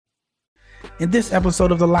In this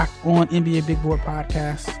episode of the Locked On NBA Big Board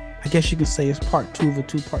podcast, I guess you can say it's part 2 of a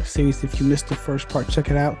 2-part series. If you missed the first part,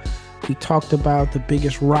 check it out. We talked about the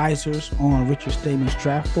biggest risers on Richard Stayman's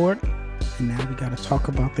draft board, and now we got to talk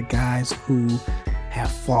about the guys who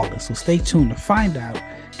have fallen. So stay tuned to find out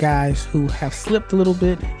guys who have slipped a little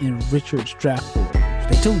bit in Richard's draft board.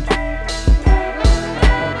 Stay tuned.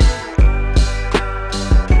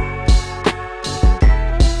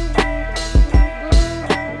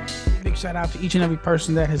 Shout out to each and every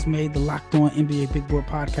person that has made the Locked On NBA Big Board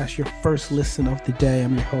podcast your first listen of the day.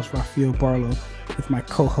 I'm your host, Rafael Barlow, with my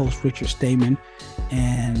co-host, Richard Stayman.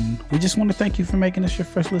 And we just want to thank you for making this your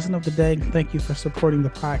first listen of the day. Thank you for supporting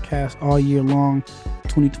the podcast all year long.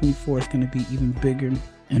 2024 is going to be even bigger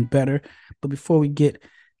and better. But before we get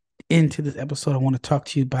into this episode, I want to talk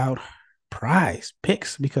to you about Prize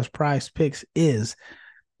Picks, because Prize Picks is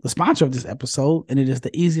the sponsor of this episode, and it is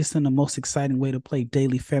the easiest and the most exciting way to play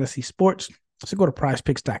daily fantasy sports. So go to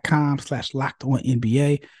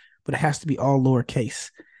prizepicks.com/LockedOnNBA, but it has to be all lowercase,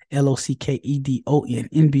 LOCKEDON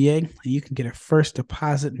NBA, and you can get a first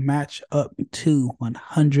deposit match up to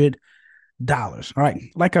 $100. All right,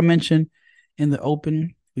 like I mentioned in the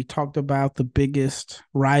open, we talked about the biggest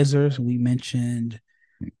risers. We mentioned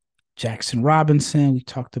Jackson Robinson. We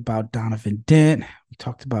talked about Donovan Dent. We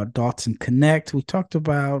talked about Dalton Connect. We talked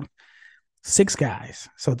about 6 guys.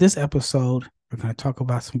 So this episode, we're going to talk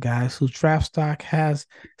about some guys whose draft stock has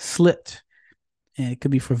slipped. And it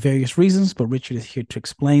could be for various reasons, but Richard is here to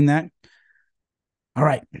explain that. All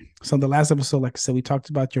right. So in the last episode, like I said, we talked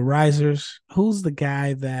about your risers. Who's the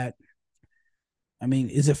guy that, I mean,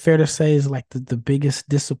 is it fair to say is like the biggest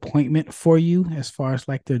disappointment for you as far as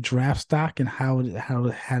like their draft stock and how it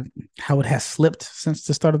has slipped since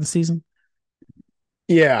the start of the season?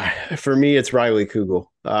 Yeah, for me, it's Riley Kugel.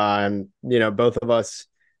 Both of us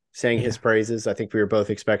sang his praises. I think we were both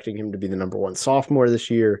expecting him to be the number 1 sophomore this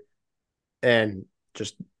year, and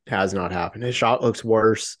just has not happened. His shot looks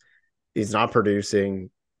worse. He's not producing.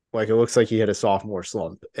 Like, it looks like he had a sophomore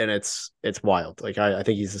slump, and it's wild. Like, I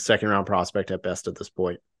think he's a second-round prospect at best at this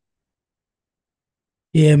point.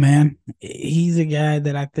 Yeah, man. He's a guy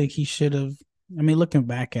that I think he should have. I mean, looking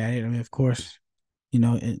back at it, I mean, of course,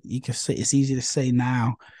 you can say it's easy to say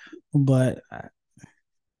now, but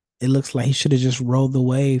it looks like he should have just rode the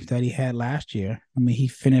wave that he had last year. I mean, he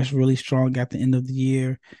finished really strong at the end of the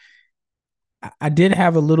year. I did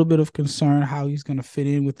have a little bit of concern how he's going to fit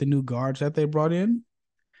in with the new guards that they brought in.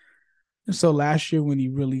 And so last year when he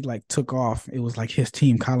really like took off, it was like his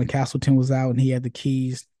team. Colin Castleton was out and he had the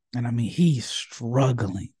keys. And I mean, he's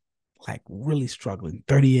struggling, like really struggling.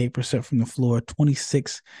 38% from the floor,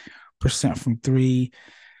 26% from 3.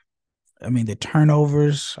 I mean, the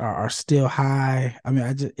turnovers are still high. I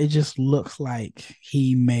mean, it just looks like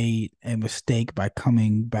he made a mistake by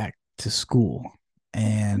coming back to school.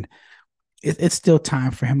 And it's still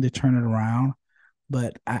time for him to turn it around.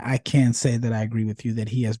 But I can say that I agree with you that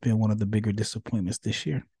he has been one of the bigger disappointments this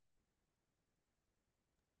year.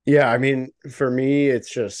 Yeah, I mean, for me, it's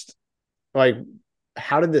just like,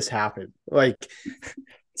 how did this happen? Like,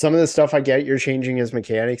 some of the stuff I get, you're changing his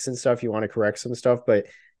mechanics and stuff. You want to correct some stuff, but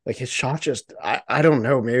like his shot just, I don't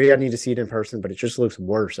know. Maybe I need to see it in person, but it just looks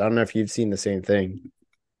worse. I don't know if you've seen the same thing.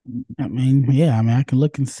 I mean, yeah, I mean, I can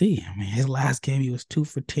look and see. I mean, his last game, he was 2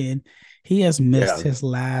 for 10. He has missed his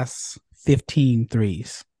last 15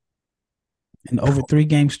 threes. And over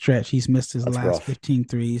 3-game stretch, he's missed his last 15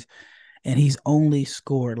 threes. And he's only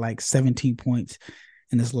scored like 17 points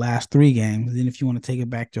in his last 3 games. Then if you want to take it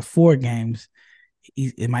back to 4 games,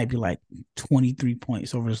 it might be like 23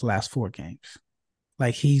 points over his last 4 games.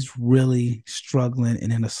 Like, he's really struggling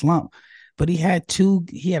and in a slump. But he had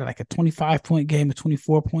like a 25-point game, a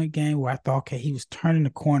 24-point game where I thought, okay, he was turning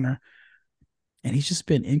the corner. And he's just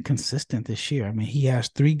been inconsistent this year. I mean, he has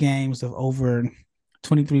 3 games of over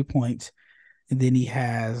 23 points. And then he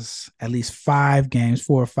has at least 4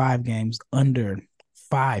 or 5 games under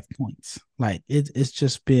 5 points. Like, it's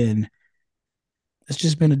just been a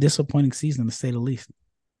disappointing season, to say the least.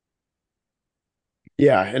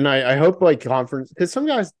 Yeah, and I hope like conference, because some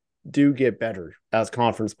guys do get better as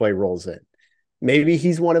conference play rolls in. Maybe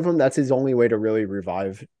he's one of them. That's his only way to really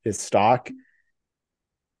revive his stock.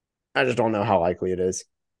 I just don't know how likely it is.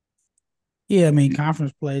 Yeah, I mean,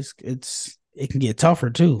 conference plays, it can get tougher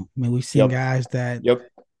too. I mean, we've seen guys that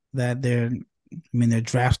their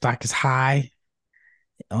draft stock is high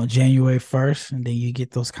on January 1st, and then you get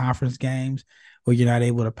those conference games where you're not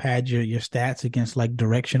able to pad your stats against like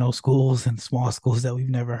directional schools and small schools that we've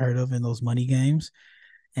never heard of in those money games.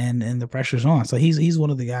 And the pressure's on. So he's one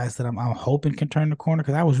of the guys that I'm hoping can turn the corner,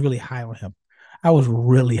 because I was really high on him.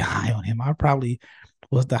 I probably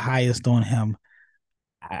was the highest on him.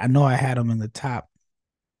 I know I had him in the top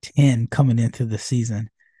 10 coming into the season.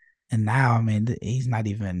 And now, I mean, he's not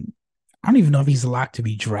even, I don't even know if he's locked to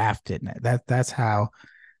be drafted. That's how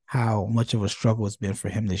much of a struggle it's been for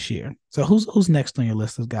him this year. So who's next on your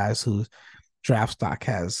list of guys whose draft stock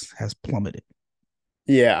has plummeted?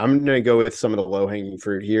 Yeah, I'm gonna go with some of the low hanging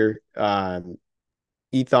fruit here.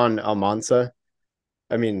 Ethan Almanza.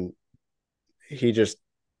 I mean, he just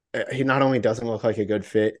he not only doesn't look like a good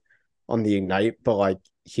fit on the Ignite, but like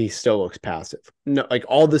he still looks passive. No, like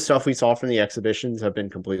all the stuff we saw from the exhibitions have been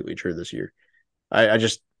completely true this year. I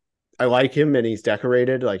just I like him and he's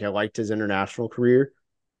decorated. Like I liked his international career,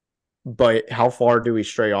 but how far do we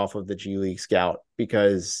stray off of the G League scout?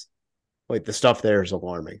 Because like the stuff there is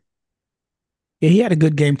alarming. Yeah, he had a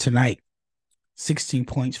good game tonight. 16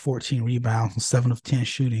 points, 14 rebounds, 7 of 10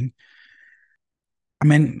 shooting. I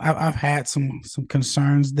mean, I've had some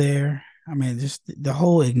concerns there. I mean, just the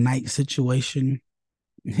whole Ignite situation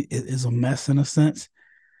is a mess in a sense.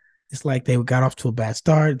 It's like they got off to a bad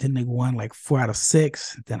start, then they won like 4 out of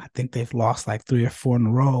 6. Then I think they've lost like 3 or 4 in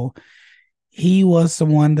a row. He was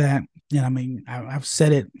someone that, I mean, I've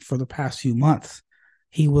said it for the past few months.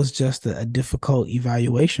 He was just a difficult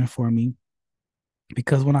evaluation for me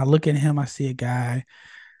because when I look at him, I see a guy.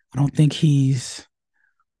 I don't think he's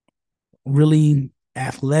really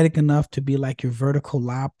athletic enough to be like your vertical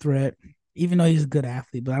lob threat, even though he's a good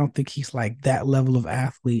athlete, but I don't think he's like that level of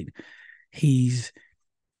athlete. He's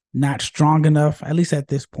not strong enough, at least at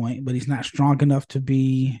this point, but he's not strong enough to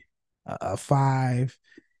be a five.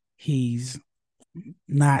 He's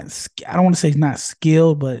not, I don't want to say he's not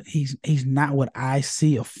skilled, but he's not what I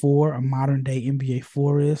see a four, a modern day NBA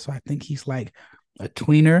four is. So I think he's like a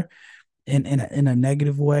tweener in a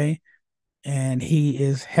negative way. And he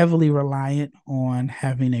is heavily reliant on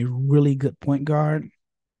having a really good point guard.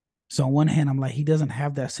 So on one hand, I'm like, he doesn't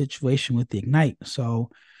have that situation with the Ignite. So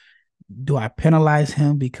do I penalize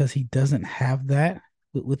him because he doesn't have that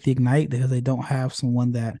with the Ignite because they don't have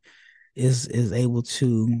someone that is able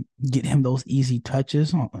to get him those easy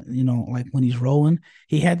touches, like when he's rolling.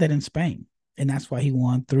 He had that in Spain, and that's why he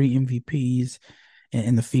won 3 MVPs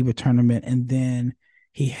in the FIBA tournament. And then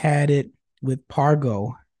he had it with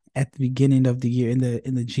Pargo at the beginning of the year in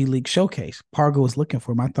the G League showcase. Pargo was looking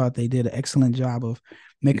for him. I thought they did an excellent job of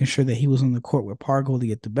making sure that he was on the court with Pargo to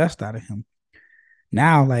get the best out of him.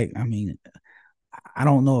 Now, like, I mean, I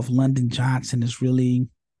don't know if London Johnson is really,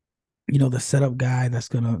 the setup guy that's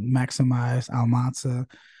going to maximize Almanza.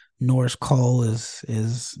 Norris Cole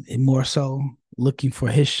is more so looking for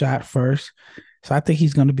his shot first. So I think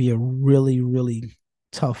he's going to be a really, really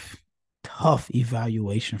tough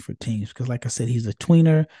evaluation for teams because, like I said, he's a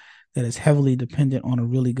tweener that is heavily dependent on a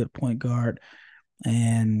really good point guard,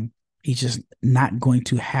 and he's just not going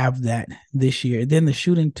to have that this year. And then the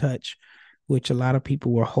shooting touch, which a lot of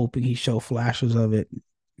people were hoping he showed flashes of it,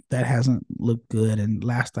 that hasn't looked good. And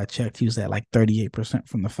last I checked, he was at like 38%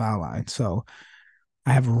 from the foul line. So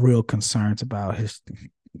I have real concerns about his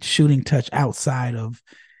shooting touch outside of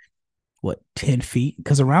 10 feet,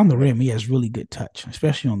 because around the rim he has really good touch,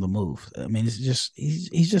 especially on the move. I mean, it's just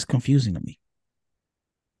he's just confusing to me.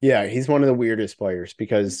 Yeah, he's one of the weirdest players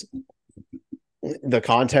because the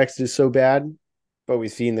context is so bad, but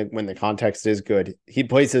we've seen that when the context is good, he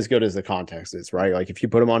plays as good as the context is, right? Like if you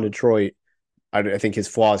put him on Detroit, I think his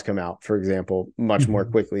flaws come out, for example, much more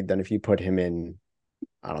quickly than if you put him in,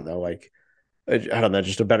 I don't know, like I don't know,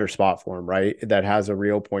 just a better spot for him, right? That has a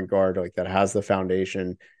real point guard, like that has the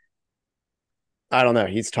foundation. I don't know.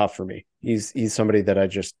 He's tough for me. He's somebody that I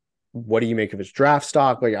just. What do you make of his draft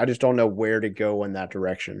stock? Like I just don't know where to go in that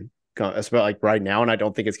direction, especially like right now, and I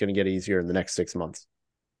don't think it's going to get easier in the next 6 months.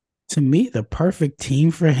 To me, the perfect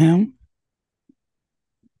team for him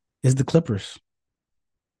is the Clippers.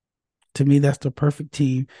 To me, that's the perfect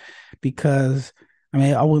team because, I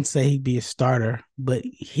mean, I wouldn't say he'd be a starter, but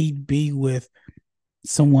he'd be with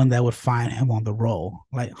someone that would find him on the roll.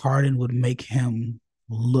 Like Harden would make him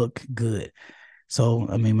look good. So,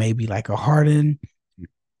 I mean, maybe like a Harden,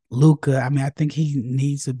 Luka. I mean, I think he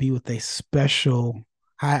needs to be with a special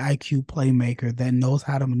high IQ playmaker that knows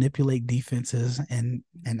how to manipulate defenses and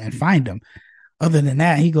find them. Other than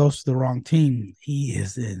that, he goes to the wrong team.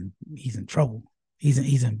 He's in trouble.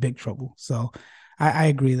 He's in big trouble. So I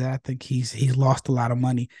agree that I think he's lost a lot of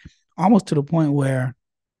money, almost to the point where,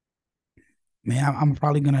 man, I'm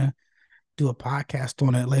probably gonna do a podcast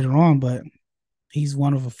on it later on, but he's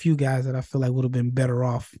one of a few guys that I feel like would have been better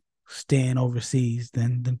off staying overseas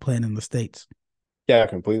than playing in the States. Yeah, I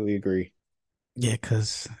completely agree. Yeah,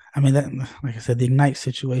 because I mean that, like I said, the Ignite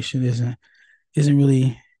situation isn't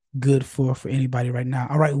really good for anybody right now.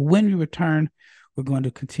 All right, when we return, We're going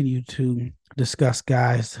to continue to discuss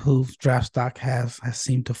guys whose draft stock has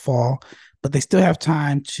seemed to fall, but they still have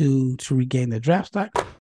time to regain their draft stock.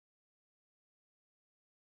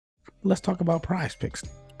 Let's talk about Prize Picks.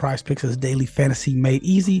 Prize Picks is daily fantasy made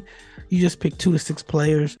easy. You just pick 2 to 6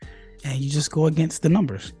 players and you just go against the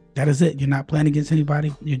numbers. That is it. You're not playing against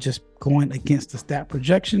anybody. You're just going against the stat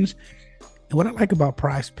projections. And what I like about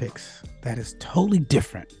Prize Picks that is totally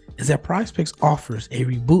different is that Prize Picks offers a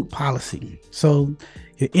reboot policy. So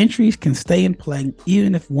your entries can stay in play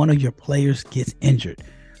even if one of your players gets injured.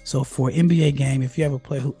 So for an NBA game, if you have a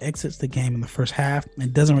player who exits the game in the first half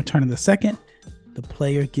and doesn't return in the second, the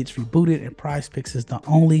player gets rebooted, and Prize Picks is the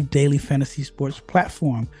only daily fantasy sports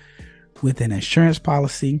platform with an insurance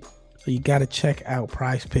policy. So you got to check out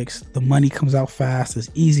Prize Picks. The money comes out fast. It's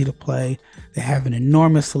easy to play. They have an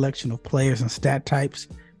enormous selection of players and stat types.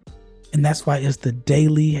 And that's why it's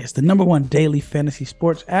the number one daily fantasy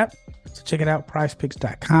sports app. So check it out,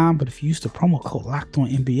 prizepicks.com. But if you use the promo code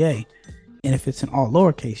LOCKEDONNBA, and if it's in all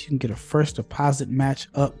lowercase, you can get a first deposit match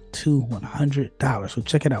up to $100. So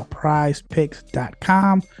check it out,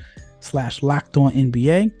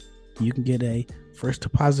 prizepicks.com/LockedOnNBA. You can get a first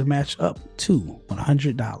deposit match up to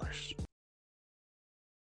 $100.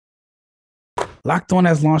 Locked On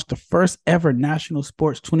has launched the first ever national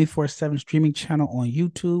sports 24/7 streaming channel on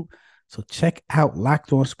YouTube. So check out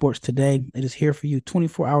Locked On Sports today. It is here for you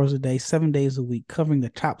 24 hours a day, 7 days a week, covering the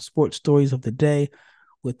top sports stories of the day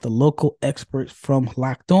with the local experts from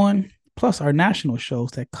Locked On, plus our national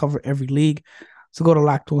shows that cover every league. So go to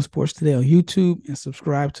Locked On Sports today on YouTube and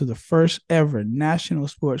subscribe to the first ever national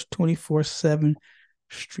sports 24/7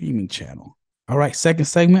 streaming channel. All right, second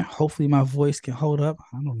segment. Hopefully my voice can hold up.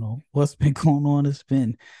 I don't know what's been going on. It's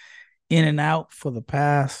been in and out for the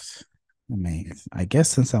past, I guess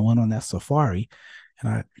since I went on that safari and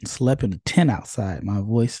I slept in a tent outside. My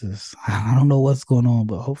voice is, I don't know what's going on,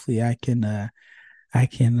 but hopefully I can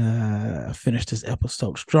finish this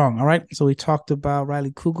episode strong. All right. So we talked about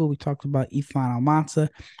Riley Kugel. We talked about Ifan Almansa.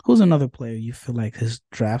 Who's another player you feel like his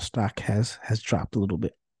draft stock has dropped a little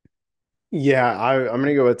bit? Yeah, I'm going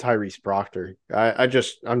to go with Tyrese Proctor.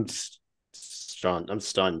 I'm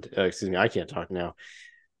stunned. Excuse me. I can't talk now.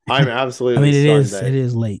 I'm absolutely stunned. It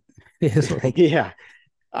is late. It is late. Yeah.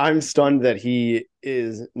 I'm stunned that he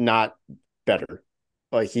is not better.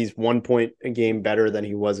 Like, he's 1 point a game better than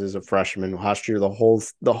he was as a freshman last year. The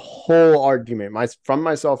whole argument, from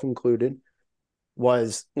myself included,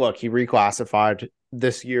 was, look, he reclassified.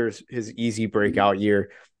 This year's his easy breakout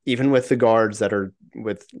year, even with the guards that are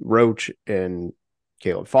with Roach and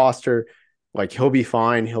Caleb Foster. Like, he'll be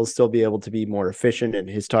fine. He'll still be able to be more efficient in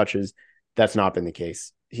his touches. That's not been the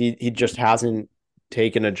case. He just hasn't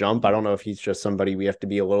taken a jump. I don't know if he's just somebody we have to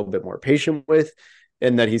be a little bit more patient with,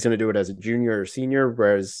 and that he's going to do it as a junior or senior,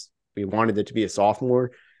 whereas we wanted it to be a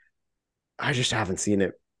sophomore. I just haven't seen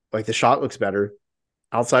it. Like, the shot looks better.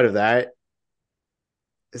 Outside of that,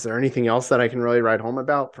 is there anything else that I can really write home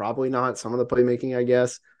about? Probably not. Some of the playmaking, I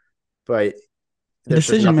guess. But the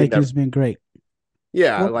decision making has been great.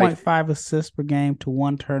 Yeah. 4.5 assists per game to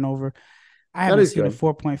 1 turnover. I haven't seen a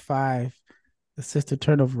 4.5 assist to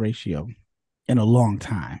turnover ratio in a long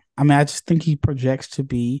time. I mean, I just think he projects to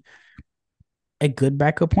be a good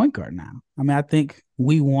backup point guard now. I mean, I think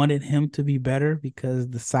we wanted him to be better because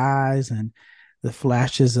the size and the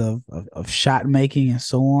flashes of shot making and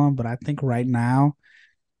so on. But I think right now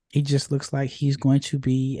he just looks like he's going to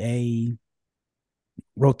be a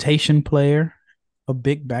rotation player, a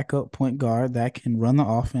big backup point guard that can run the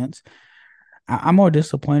offense. I'm more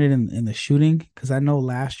disappointed in the shooting because I know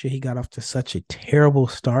last year he got off to such a terrible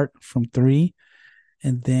start from 3.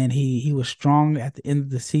 And then he was strong at the end of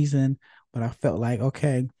the season, but I felt like,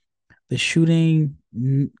 okay, the shooting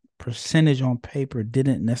percentage on paper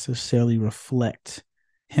didn't necessarily reflect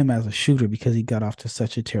him as a shooter because he got off to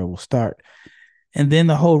such a terrible start. And then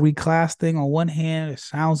the whole reclass thing, on one hand, it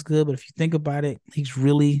sounds good, but if you think about it, he's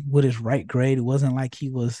really with his right grade. It wasn't like he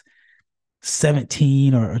was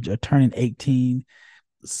 17 or turning 18.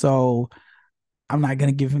 So I'm not going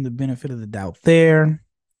to give him the benefit of the doubt there.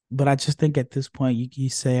 But I just think at this point, you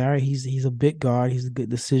say, all right, he's a big guard. He's a good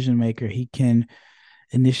decision maker. He can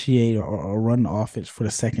initiate or run the offense for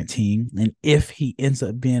the second team. And if he ends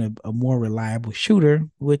up being a more reliable shooter,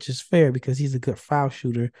 which is fair because he's a good foul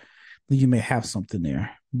shooter, then you may have something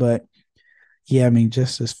there. But yeah, I mean,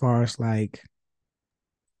 just as far as like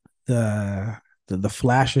the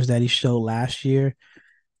flashes that he showed last year,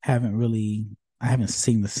 I haven't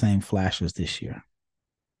seen the same flashes this year.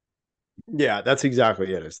 Yeah, that's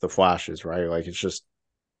exactly it. It's the flashes, right? Like, it's just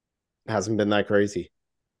hasn't been that crazy.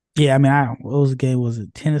 Yeah, I mean, what was the game? Was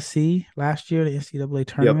it Tennessee last year, the NCAA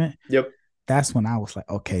tournament? Yep. that's when I was like,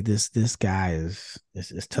 okay, this guy is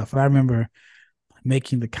tough. And I remember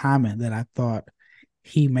making the comment that I thought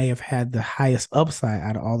he may have had the highest upside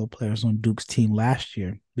out of all the players on Duke's team last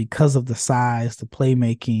year because of the size, the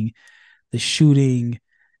playmaking, the shooting,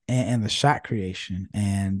 and the shot creation.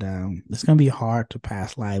 And it's going to be hard to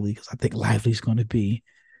pass Lively because I think Lively's going to be.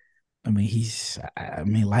 Lively's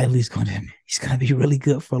he's going to be really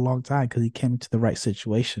good for a long time because he came into the right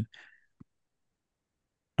situation.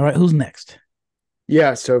 All right, who's next?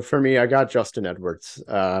 Yeah, so for me, I got Justin Edwards.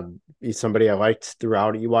 He's somebody I liked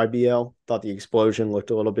throughout EYBL. Thought the explosion looked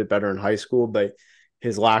a little bit better in high school, but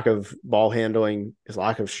his lack of ball handling, his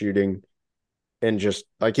lack of shooting, and just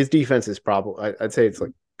like his defense is probably, I'd say it's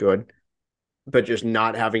like good, but just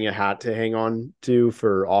not having a hat to hang on to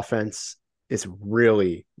for offense is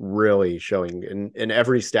really, really showing. And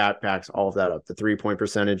every stat backs all of that up. The 3-point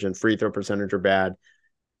percentage and free throw percentage are bad.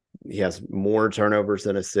 He has more turnovers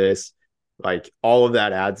than assists. Like all of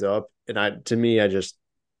that adds up. And to me,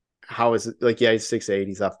 how is it like, yeah, he's 6'8",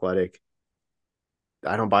 he's athletic.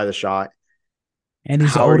 I don't buy the shot. And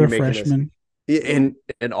he's an How are older you making this? freshman.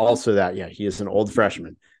 And also that, yeah, he is an old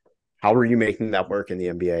freshman. How are you making that work in the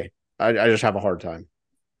NBA? I just have a hard time.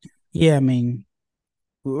 Yeah,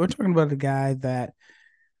 we're talking about a guy that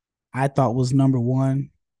I thought was number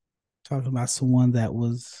one. Talking about someone that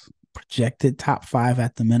was projected top 5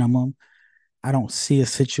 at the minimum. I don't see a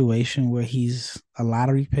situation where he's a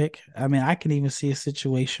lottery pick. I can even see a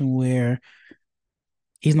situation where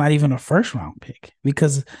he's not even a first round pick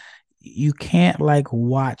because you can't like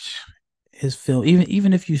watch his film,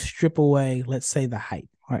 even if you strip away, let's say, the hype.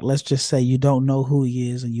 All right, let's just say you don't know who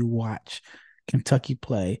he is and you watch Kentucky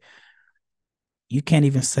play. You can't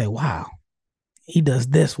even say, wow, he does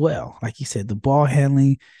this well. Like you said, the ball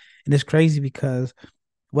handling. And it's crazy because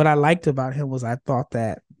what I liked about him was I thought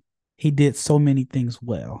that he did so many things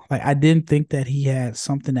well. Like I didn't think that he had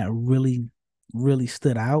something that really, really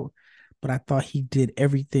stood out, but I thought he did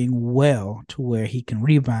everything well to where he can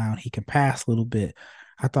rebound, he can pass a little bit.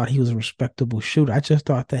 I thought he was a respectable shooter. I just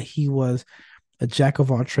thought that he was a jack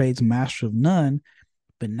of all trades, master of none.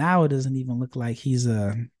 But now it doesn't even look like he's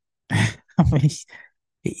a. I mean,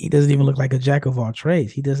 he doesn't even look like a jack of all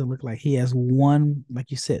trades. He doesn't look like he has one, like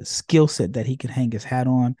you said, skill set that he can hang his hat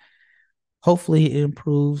on. Hopefully, it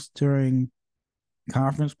improves during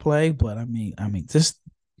conference play. But just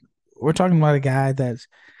we're talking about a guy that's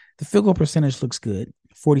the field goal percentage looks good,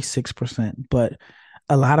 46%, but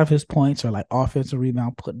a lot of his points are like offensive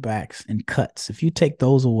rebound putbacks and cuts. If you take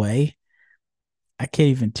those away, I can't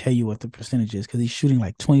even tell you what the percentage is because he's shooting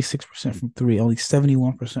like 26% from three, only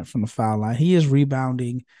 71% from the foul line. He is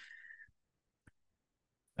rebounding.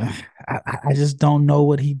 I just don't know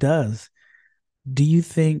what he does. Do you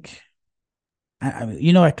think,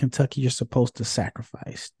 at Kentucky, you're supposed to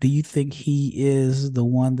sacrifice. Do you think he is the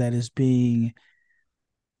one that is being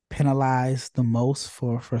penalized the most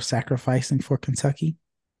for sacrificing for Kentucky?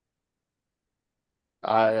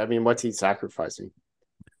 What's he sacrificing?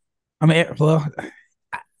 Well,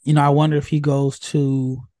 I wonder if he goes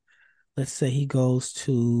to, let's say he goes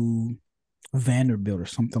to Vanderbilt or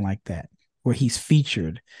something like that, where he's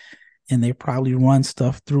featured and they probably run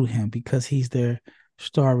stuff through him because he's their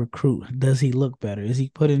star recruit. Does he look better? Is he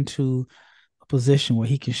put into a position where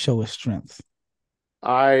he can show his strength?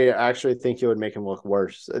 I actually think it would make him look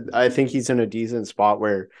worse. I think he's in a decent spot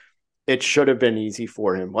where it should have been easy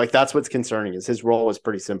for him. Like that's what's concerning is his role is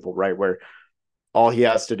pretty simple, right? Where all he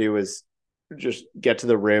has to do is just get to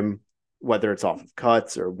the rim, whether it's off of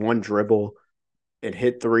cuts or one dribble and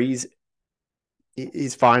hit threes.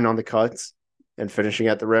 He's fine on the cuts and finishing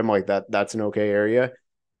at the rim like that. That's an okay area.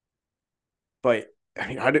 But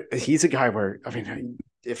he's a guy where,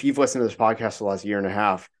 if you've listened to this podcast the last year and a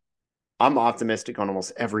half, I'm optimistic on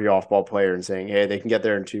almost every off-ball player and saying, hey, they can get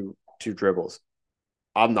there in two dribbles.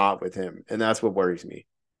 I'm not with him, and that's what worries me.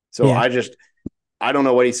 So Yeah. I don't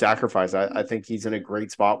know what he sacrificed. I think he's in a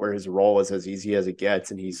great spot where his role is as easy as it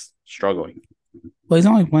gets, and he's struggling. Well, he's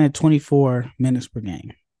only playing 24 minutes per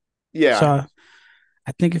game. Yeah. So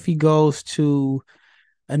I think if he goes to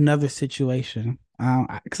another situation,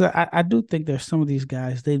 because I do think there's some of these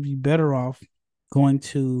guys, they'd be better off going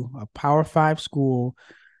to a Power 5 school,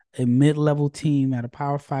 a mid-level team at a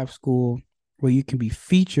Power 5 school where you can be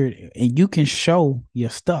featured and you can show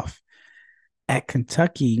your stuff. At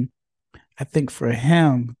Kentucky, I think for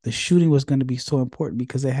him, the shooting was going to be so important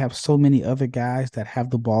because they have so many other guys that have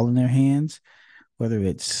the ball in their hands, whether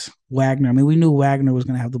it's Wagner. We knew Wagner was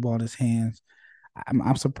going to have the ball in his hands.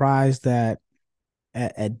 I'm surprised that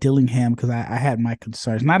at Dillingham, because I had my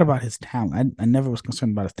concerns, not about his talent. I never was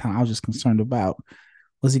concerned about his talent. I was just concerned about,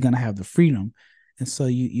 was he going to have the freedom? And so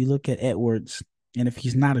you look at Edwards, and if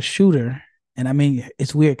he's not a shooter, and I mean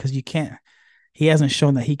it's weird because you can't. He hasn't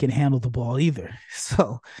shown that he can handle the ball either.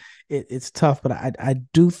 So it's tough. But I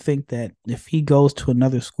do think that if he goes to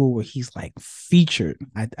another school where he's like featured,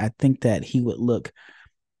 I think that he would look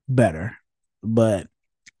better. But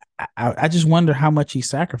I just wonder how much he's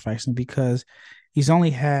sacrificing because he's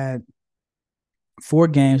only had 4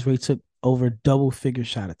 games where he took over double figure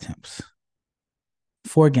shot attempts.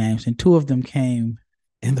 4 games, and 2 of them came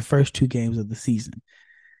in the first 2 games of the season.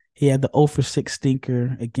 He had the 0 for 6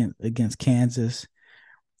 stinker against Kansas.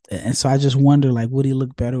 And so I just wonder, like, would he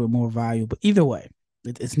look better with more volume? But either way,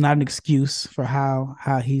 it's not an excuse for how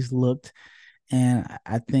he's looked. And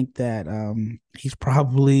I think that he's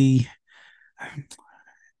probably,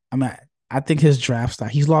 I mean, I think his draft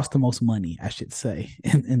stock, he's lost the most money, I should say,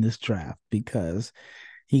 in this draft because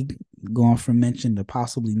he going from mention to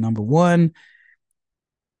possibly number 1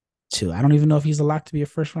 to I don't even know if he's a lock to be a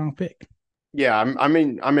first round pick. Yeah,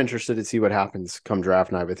 I'm interested to see what happens come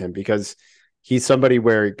draft night with him because he's somebody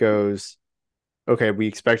where it goes, okay, we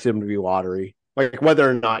expected him to be lottery. Like whether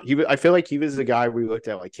or not I feel like he was the guy we looked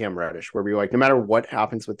at like Cam Reddish, where we were like, no matter what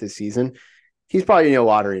happens with this season, he's probably in a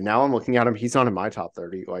lottery. Now I'm looking at him, he's not in my top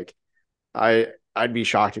 30. Like I'd be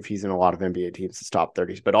shocked if he's in a lot of NBA teams' top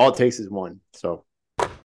 30s, but all it takes is one. So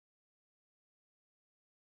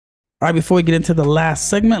all right, before we get into the last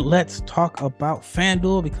segment, let's talk about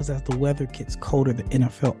FanDuel because as the weather gets colder, the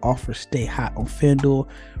NFL offers stay hot on FanDuel.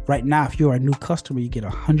 Right now, if you're a new customer, you get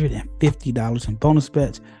 $150 in bonus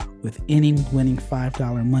bets with any winning $5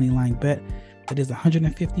 moneyline bet. That is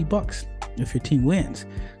 $150 if your team wins.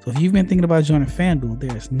 So if you've been thinking about joining FanDuel,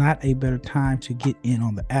 there is not a better time to get in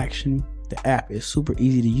on the action. The app is super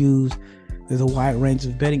easy to use. There's a wide range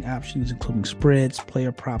of betting options, including spreads,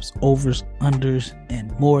 player props, overs, unders,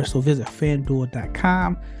 and more. So visit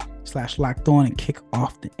fanduel.com/lockedon and kick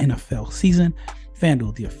off the NFL season.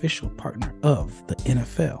 FanDuel, the official partner of the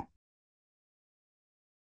NFL.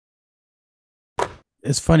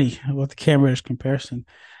 It's funny about the Cam Reddish comparison.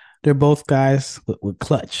 They're both guys with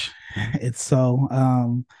clutch. It's so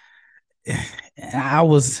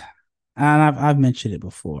I've mentioned it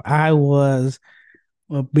before. I was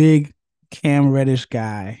a big Cam Reddish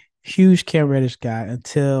guy, huge Cam Reddish guy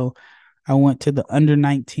until I went to the under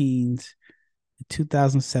 19s in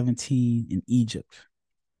 2017 in Egypt.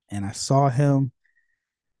 And I saw him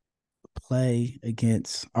play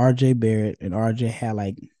against RJ Barrett, and RJ had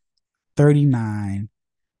like 39.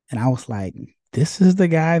 And I was like, this is the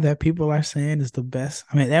guy that people are saying is the best.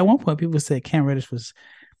 I mean, at one point, people said Cam Reddish was,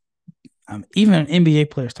 even NBA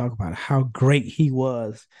players talk about how great he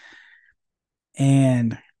was.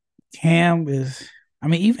 And Cam is, I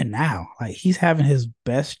mean, even now, like he's having his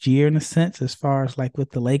best year in a sense, as far as like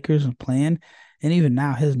with the Lakers and playing. And even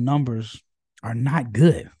now, his numbers are not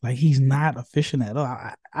good. Like he's not efficient at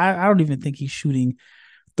all. I don't even think he's shooting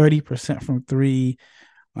 30% from three.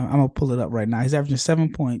 I'm gonna pull it up right now. He's averaging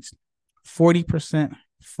 7 points, 40%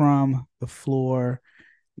 from the floor,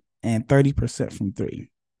 and 30% from three.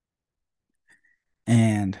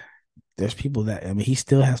 And there's people that, I mean, he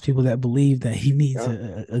still has people that believe that he needs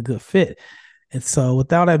a good fit. And so,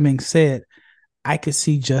 with all that being said, I could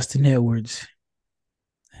see Justin Edwards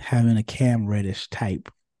having a Cam Reddish type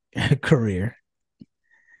career.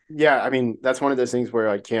 yeah, I mean, that's one of those things where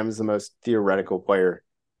like Cam is the most theoretical player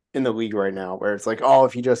in the league right now, where it's like, oh,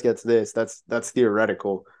 if he just gets this, that's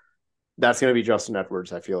theoretical. That's going to be Justin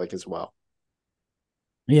Edwards, I feel like, as well.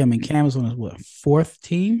 Yeah, I mean, Cam is on his what, fourth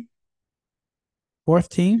team? Fourth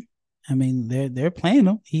team. I mean, they're playing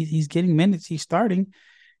him. He's getting minutes. He's starting,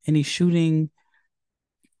 and he's shooting,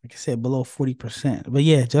 like I said, below 40%. But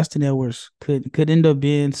yeah, Justin Edwards could end up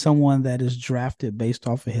being someone that is drafted based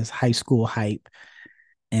off of his high school hype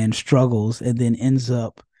and struggles, and then ends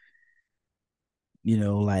up,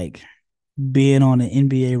 like being on an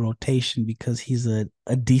NBA rotation because he's a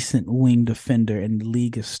decent wing defender, and the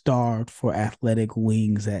league is starved for athletic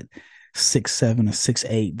wings at 6'7" or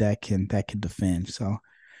 6'8" that can defend. So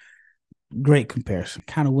great comparison.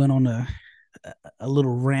 Kind of went on a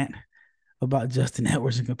little rant about Justin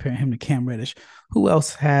Edwards and comparing him to Cam Reddish. Who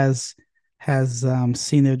else has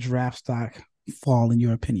seen their draft stock fall in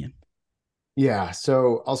your opinion? Yeah,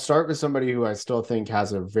 so I'll start with somebody who I still think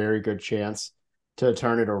has a very good chance to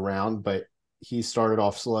turn it around, but he started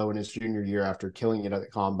off slow in his junior year after killing it at the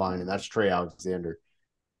combine, and that's Trey Alexander.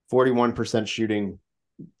 41% shooting,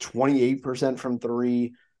 28% from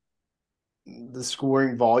three. The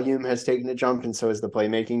scoring volume has taken a jump, and so has the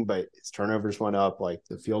playmaking, but his turnovers went up, like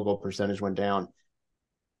the field goal percentage went down.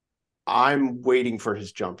 I'm waiting for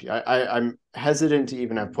his jump. I'm hesitant to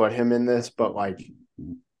even have put him in this, but like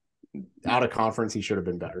out of conference, he should have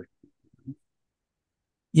been better.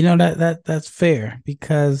 That's fair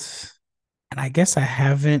because, and I guess I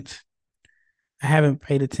haven't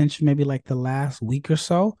paid attention maybe like the last week or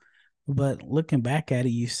so, but looking back at it,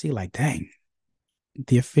 you see like, dang,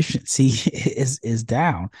 the efficiency is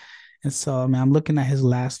down. And so I mean, I'm looking at his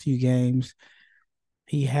last few games.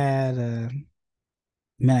 He had a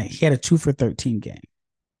man, he had a 2 for 13 game.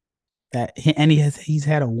 He's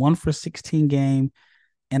had a 1 for 16 game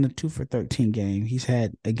and a 2 for 13 game. He's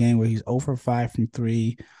had a game where he's 0 for 5 from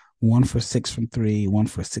three, 1 for 6 from three, 1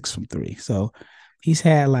 for 6 from three. So he's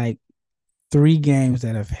had like 3 games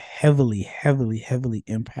that have heavily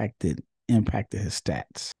impacted his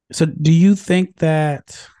stats. So do you think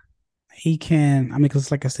that he can? I mean,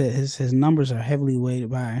 because like I said, his numbers are heavily weighted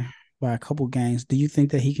by a couple games. Do you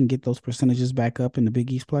think that he can get those percentages back up in the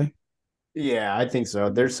Big East play? Yeah, I think so.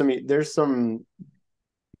 There's some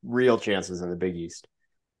real chances in the Big East.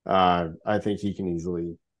 I think he can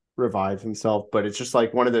easily revive himself, but it's just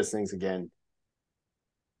like one of those things again.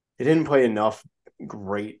 He didn't play enough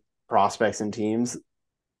great prospects and teams.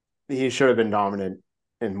 He should have been dominant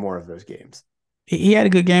in more of those games. He had a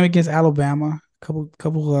good game against Alabama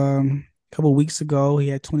couple weeks ago. He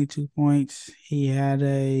had 22 points. He had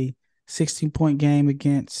a 16-point game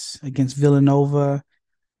against Villanova.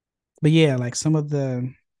 But yeah, like some of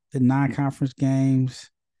the non-conference games,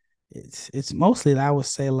 it's mostly I would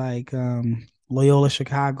say like Loyola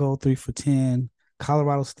Chicago 3 for 10,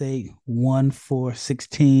 Colorado State 1 for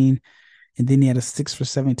 16, and then he had a 6 for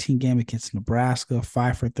 17 game against Nebraska,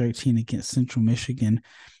 5 for 13 against Central Michigan.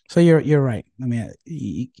 So you're right. I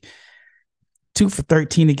mean, 2 for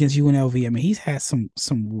 13 against UNLV. I mean, he's had some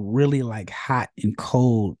really like hot and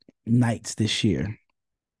cold nights this year.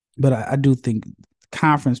 But I do think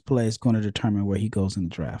conference play is going to determine where he goes in the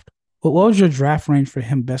draft. But what was your draft range for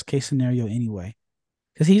him? Best case scenario, anyway,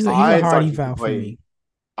 because he's a I hard thought he eval could for play. me.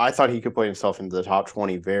 I thought he could play himself into the top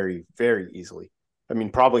 20 very, very easily. I mean,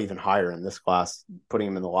 probably even higher in this class, putting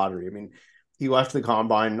him in the lottery. I mean, he left the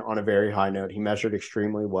combine on a very high note. He measured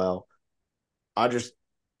extremely well. I just,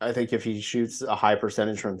 I think if he shoots a high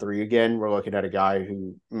percentage from three again, we're looking at a guy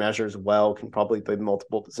who measures well, can probably play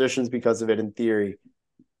multiple positions because of it in theory,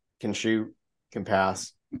 can shoot, can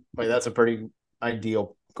pass. Like that's a pretty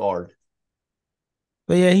ideal guard.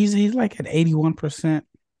 But yeah, he's like at 81%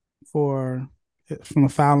 for from the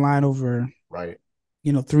foul line over Right.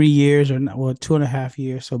 3 years or well 2.5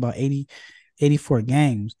 years, so about 84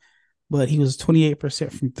 games. But he was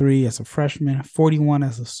 28% from three as a freshman, 41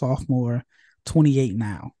 as a sophomore, 28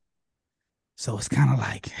 now. So it's kind of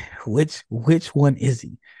like which one is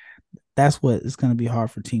he? That's what it's going to be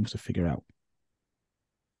hard for teams to figure out.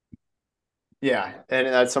 Yeah. And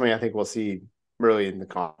that's something I think we'll see really in the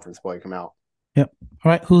conference play come out. Yep.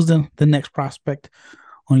 All right. Who's the next prospect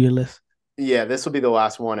on your list? Yeah, this will be the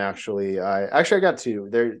last one actually. I got two.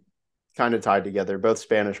 They're kind of tied together, both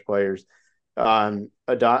Spanish players.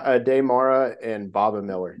 Ade Mara and Baba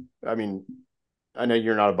Miller. I mean, I know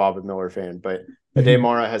you're not a Baba Miller fan, but Ade Mhm.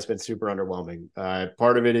 Mara has been super underwhelming.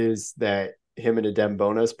 Part of it is that him and Adem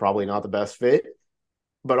Bona is probably not the best fit,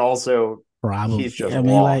 but also he's Probably. just I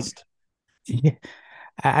mean, like, lost.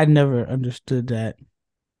 I never understood that.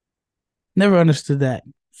 Never understood that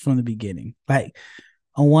from the beginning. Like,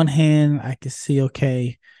 on one hand, I could see,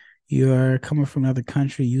 okay, you're coming from another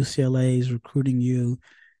country, UCLA is recruiting you,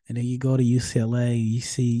 and then you go to UCLA, you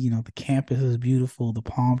see, the campus is beautiful, the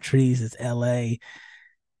palm trees, it's LA,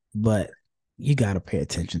 but you got to pay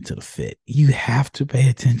attention to the fit. You have to pay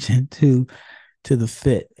attention to the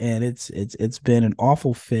fit, and it's been an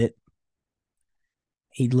awful fit.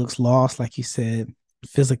 He looks lost, like you said,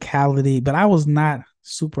 physicality, but I was not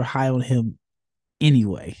super high on him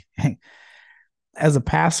anyway. As a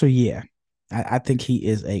passer, yeah, I think he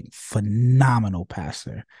is a phenomenal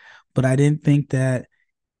passer, but I didn't think that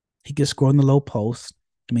he could score in the low post.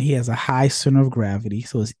 I mean, he has a high center of gravity,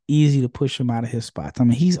 so it's easy to push him out of his spots. I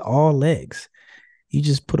mean, he's all legs. You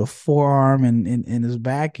just put a forearm in his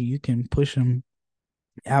back, and you can push him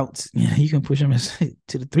out. You can push him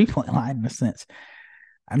to the 3 point line in a sense.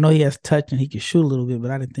 I know he has touch and he can shoot a little bit,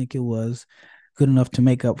 but I didn't think it was good enough to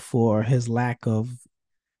make up for his lack of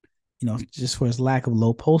just for his lack of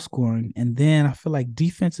low post scoring. And then I feel like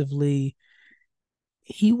defensively,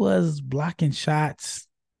 he was blocking shots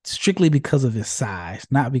strictly because of his size,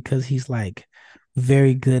 not because he's like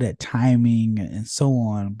very good at timing and so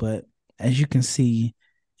on. But as you can see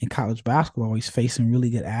in college basketball, he's facing really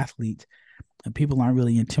good athletes, and people aren't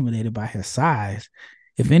really intimidated by his size.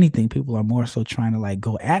 If anything, people are more so trying to like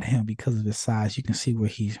go at him because of his size. You can see where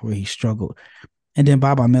he struggled. And then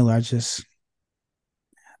Baba Miller,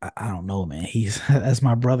 I don't know, man. He's, as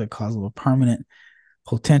my brother calls him, a permanent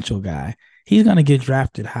potential guy. He's going to get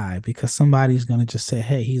drafted high because somebody's going to just say,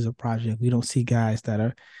 hey, he's a project. We don't see guys that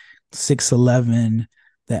are 6'11"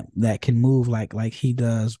 that can move like he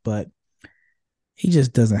does, but he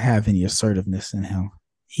just doesn't have any assertiveness in him.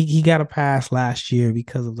 He got a pass last year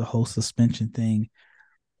because of the whole suspension thing,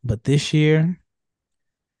 but this year,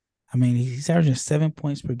 I mean, he's averaging 7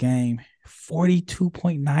 points per game,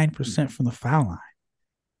 42.9% from the foul line.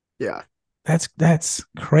 Yeah. That's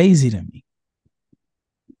crazy to me.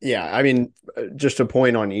 Yeah, I mean, just a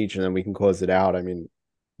point on each, and then we can close it out. I mean,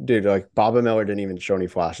 dude, like Baba Miller didn't even show any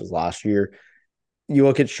flashes last year. You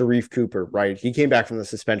look at Sharife Cooper, right? He came back from the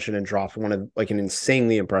suspension and dropped one of like an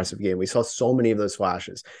insanely impressive game. We saw so many of those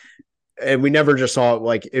flashes, and we never just saw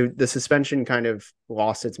the suspension kind of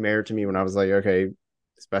lost its merit to me when I was like, okay,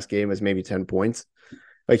 his best game was maybe 10 points.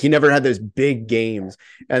 Like he never had those big games.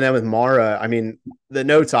 And then with Mara, I mean, the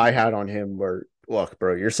notes I had on him were, look,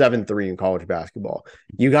 bro, you're 7'3" in college basketball.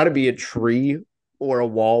 You got to be a tree or a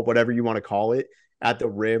wall, whatever you want to call it, at the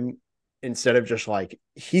rim instead of just like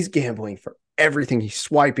he's gambling for everything. He's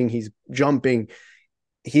swiping, he's jumping.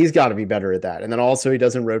 He's got to be better at that. And then also he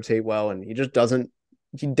doesn't rotate well, and he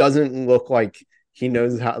doesn't look like he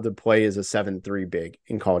knows how to play as a 7'3" big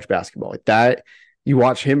in college basketball. Like that, you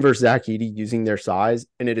watch him versus Zach Edey using their size,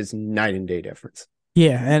 and it is night and day difference.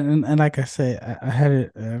 Yeah, and like I said, I had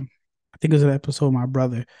it. I think it was an episode of my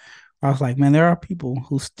brother. I was like, man, there are people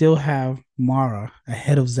who still have Mara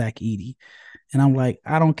ahead of Zach Edey. And I'm like,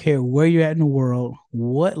 I don't care where you're at in the world,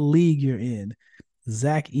 what league you're in,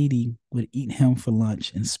 Zach Edey would eat him for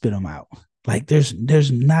lunch and spit him out. Like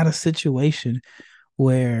there's not a situation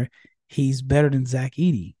where he's better than Zach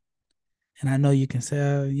Edey. And I know you can say,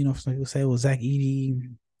 some people say, well, Zach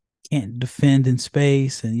Edey can't defend in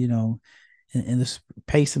space, and in the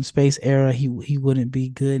pace and space era, he wouldn't be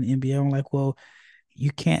good in NBA. I'm like, well,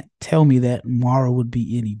 you can't tell me that Mara would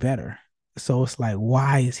be any better. So it's like,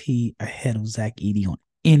 why is he ahead of Zach Edey on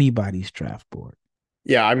anybody's draft board?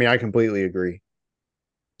 Yeah, I mean, I completely agree.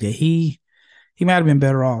 Yeah, he might have been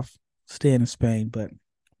better off staying in Spain, but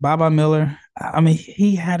Baba Miller, I mean,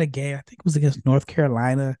 he had a game, I think it was against North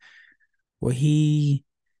Carolina, where he,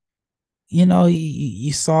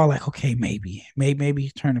 you saw like, okay, maybe he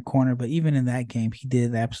turned a corner, but even in that game, he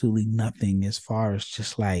did absolutely nothing as far as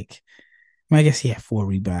just like, I guess he had 4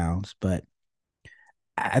 rebounds, but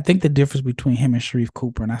I think the difference between him and Sharife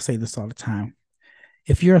Cooper, and I say this all the time,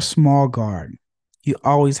 if you're a small guard, you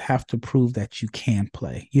always have to prove that you can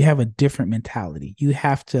play. You have a different mentality. You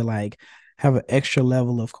have to like have an extra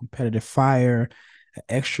level of competitive fire, an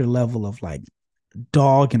extra level of like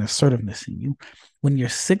dog and assertiveness in you. When you're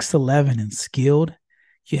 6'11" and skilled,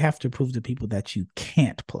 you have to prove to people that you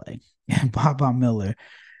can't play. And Baba Miller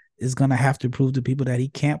is going to have to prove to people that he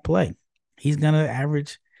can't play. He may not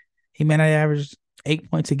average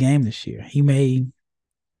 8 points a game this year. He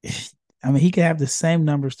could have the same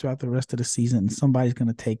numbers throughout the rest of the season, and somebody's going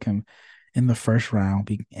to take him in the first round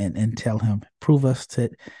and tell him, prove to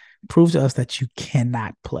us that you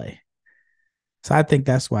cannot play. So I think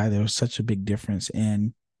that's why there was such a big difference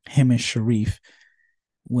in him and Sharife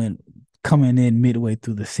when coming in midway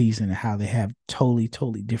through the season, and how they have totally,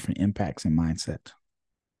 totally different impacts and mindsets.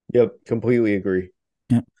 Yep, completely agree.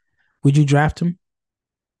 Yep. Would you draft him?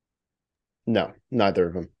 No, neither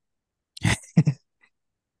of them.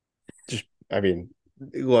 I mean,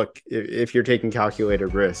 look, if you're taking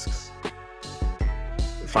calculated risks,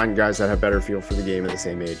 find guys that have better feel for the game at the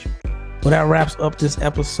same age. Well, that wraps up this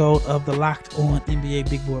episode of the Locked On NBA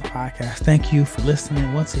Big Board Podcast. Thank you for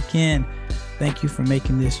listening once again. Thank you for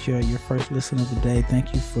making this your first listen of the day.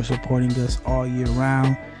 Thank you for supporting us all year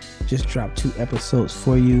round. Just dropped 2 episodes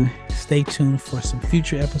for you. Stay tuned for some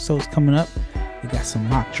future episodes coming up. We got some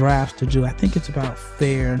mock drafts to do. I think it's about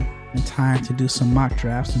fair and time to do some mock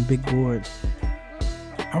drafts and big boards.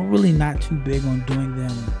 I'm really not too big on doing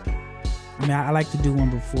them. I mean, I like to do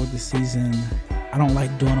one before the season. I don't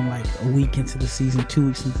like doing them like a week into the season, 2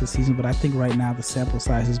 weeks into the season, but I think right now the sample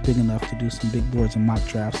size is big enough to do some big boards and mock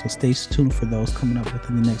drafts. So stay tuned for those coming up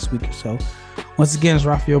within the next week or so. Once again, it's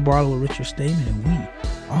Rafael Barlow with Richard Stamen, and we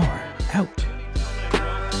are out.